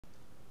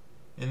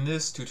In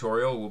this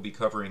tutorial, we'll be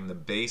covering the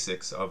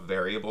basics of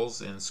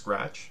variables in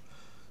Scratch.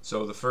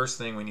 So the first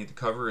thing we need to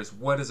cover is,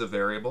 what is a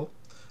variable?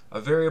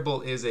 A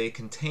variable is a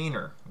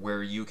container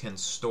where you can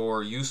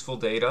store useful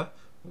data,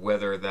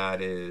 whether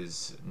that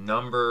is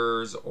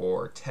numbers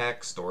or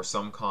text or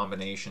some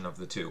combination of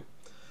the two.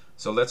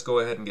 So let's go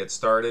ahead and get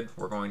started.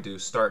 We're going to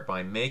start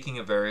by making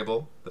a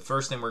variable. The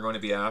first thing we're going to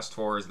be asked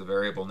for is the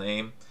variable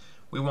name.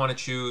 We want to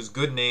choose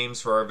good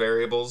names for our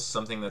variables,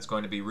 something that's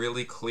going to be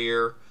really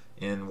clear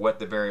in what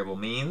the variable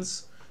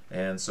means.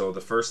 And so the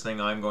first thing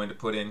I'm going to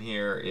put in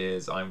here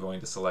is I'm going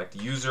to select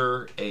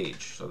user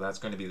age. So that's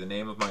going to be the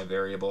name of my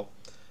variable.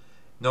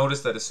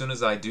 Notice that as soon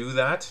as I do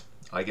that,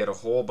 I get a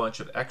whole bunch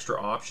of extra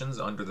options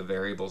under the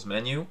variables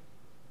menu.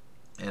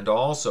 And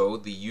also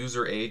the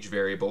user age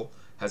variable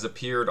has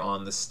appeared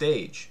on the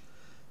stage.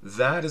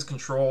 That is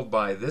controlled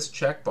by this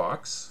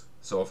checkbox.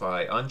 So if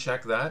I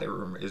uncheck that, it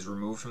is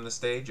removed from the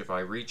stage. If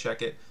I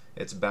recheck it,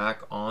 it's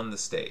back on the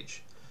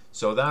stage.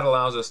 So that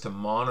allows us to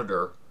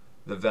monitor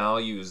the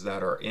values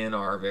that are in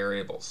our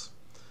variables.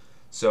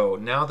 So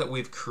now that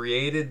we've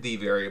created the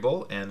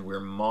variable and we're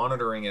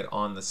monitoring it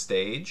on the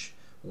stage,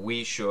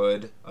 we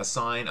should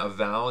assign a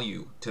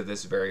value to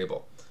this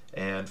variable.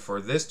 And for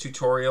this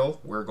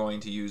tutorial, we're going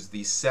to use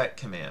the set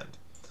command.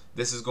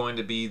 This is going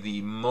to be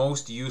the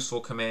most useful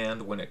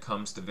command when it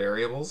comes to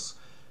variables.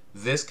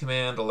 This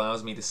command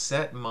allows me to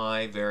set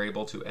my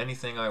variable to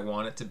anything I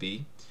want it to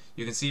be.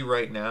 You can see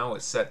right now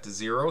it's set to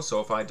 0, so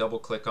if I double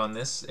click on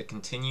this, it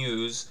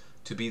continues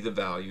to be the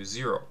value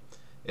 0.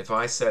 If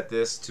I set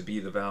this to be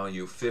the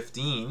value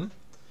 15,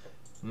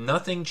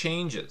 nothing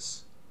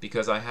changes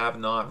because I have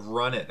not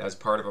run it as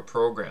part of a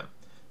program.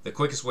 The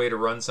quickest way to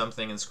run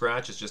something in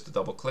Scratch is just to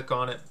double click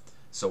on it.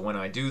 So when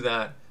I do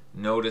that,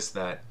 notice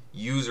that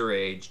user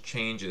age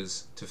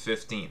changes to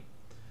 15.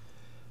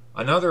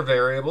 Another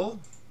variable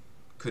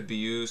could be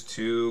used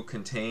to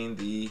contain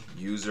the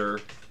user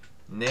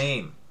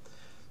name.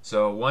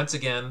 So once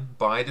again,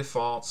 by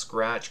default,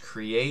 Scratch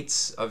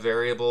creates a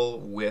variable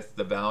with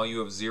the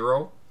value of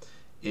 0.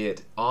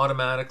 It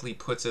automatically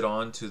puts it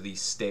onto the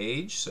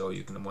stage, so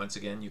you can, once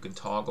again, you can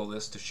toggle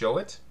this to show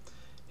it,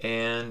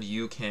 and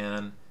you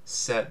can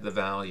set the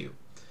value.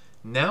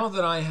 Now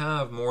that I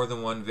have more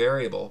than one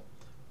variable,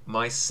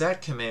 my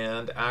set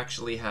command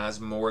actually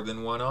has more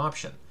than one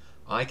option.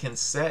 I can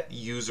set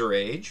user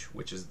age,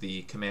 which is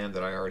the command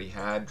that I already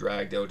had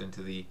dragged out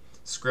into the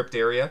script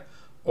area,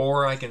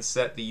 or I can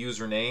set the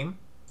username.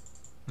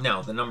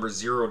 Now the number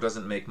 0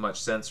 doesn't make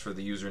much sense for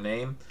the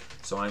username,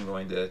 so I'm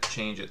going to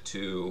change it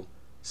to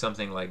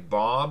something like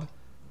Bob.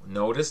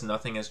 Notice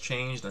nothing has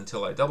changed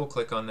until I double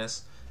click on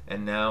this,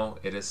 and now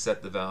it has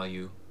set the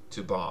value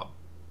to Bob.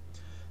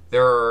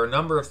 There are a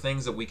number of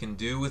things that we can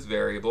do with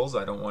variables.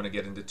 I don't want to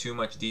get into too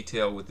much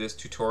detail with this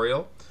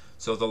tutorial.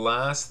 So the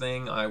last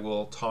thing I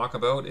will talk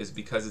about is,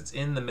 because it's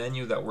in the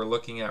menu that we're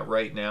looking at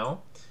right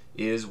now,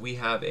 is we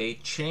have a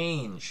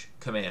change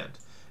command.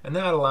 And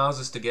that allows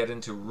us to get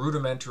into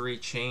rudimentary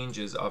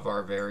changes of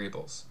our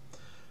variables.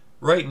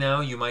 Right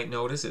now you might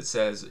notice it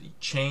says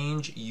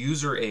change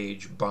user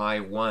age by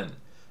 1.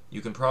 You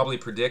can probably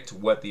predict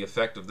what the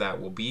effect of that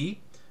will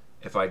be.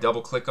 If I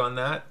double click on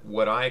that,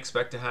 what I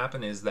expect to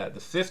happen is that the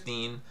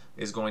 15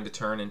 is going to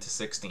turn into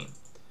 16.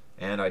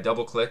 And I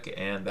double click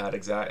and that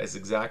is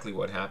exactly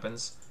what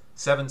happens.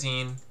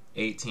 17,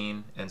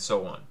 18, and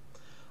so on.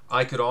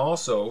 I could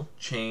also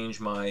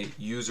change my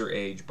user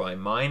age by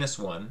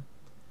 -1,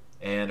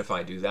 and if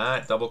I do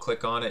that, double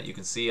click on it, you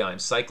can see I'm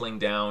cycling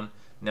down.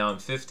 Now I'm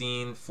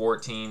 15,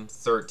 14,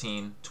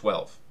 13,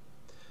 12.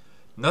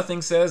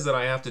 Nothing says that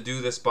I have to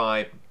do this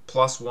by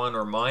 +1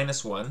 or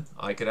 -1.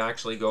 I could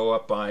actually go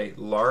up by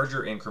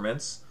larger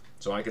increments.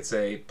 So I could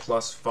say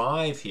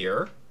 +5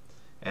 here,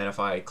 and if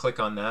I click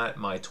on that,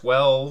 my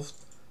 12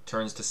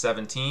 turns to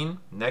 17.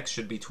 Next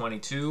should be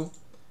 22,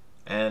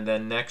 and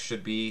then next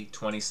should be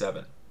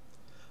 27.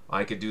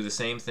 I could do the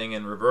same thing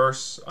in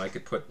reverse. I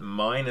could put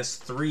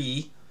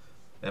 -3,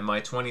 and my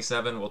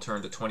 27 will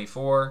turn to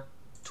 24,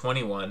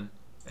 21,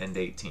 and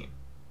 18.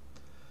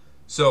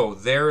 So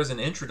there is an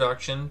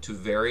introduction to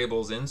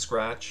variables in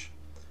Scratch.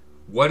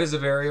 What is a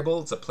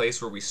variable? It's a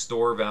place where we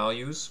store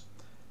values.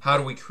 How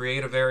do we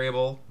create a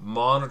variable?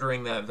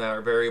 Monitoring that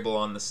variable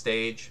on the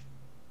stage.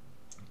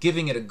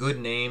 Giving it a good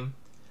name.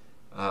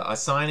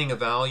 Assigning a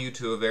value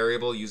to a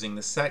variable using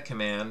the set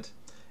command.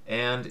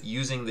 And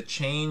using the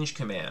change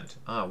command.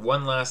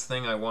 One last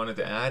thing I wanted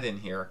to add in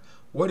here.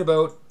 What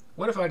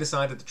if I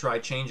decided to try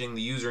changing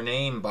the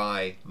username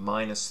by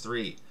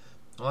 -3?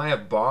 Well, I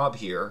have Bob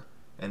here,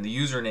 and the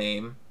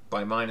username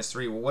by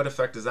 -3. Well, what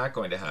effect is that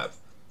going to have?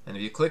 And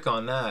if you click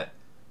on that,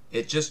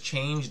 it just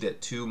changed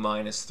it to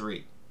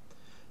 -3.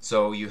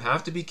 So you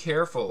have to be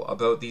careful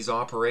about these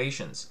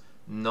operations.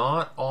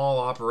 Not all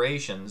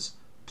operations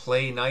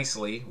play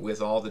nicely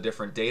with all the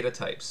different data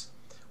types.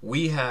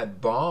 We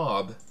had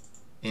Bob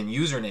in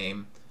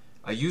username.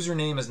 A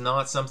username is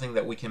not something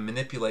that we can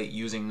manipulate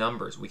using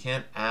numbers. We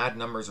can't add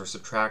numbers or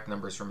subtract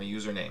numbers from a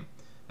username.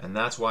 And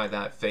that's why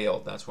that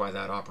failed. That's why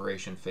that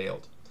operation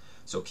failed.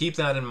 So keep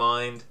that in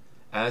mind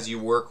as you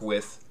work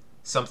with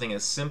something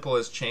as simple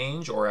as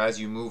change or as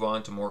you move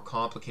on to more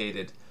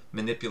complicated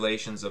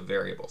manipulations of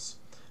variables.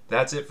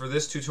 That's it for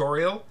this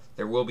tutorial.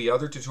 There will be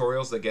other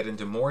tutorials that get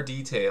into more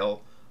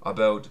detail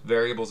about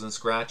variables in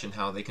Scratch and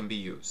how they can be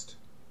used.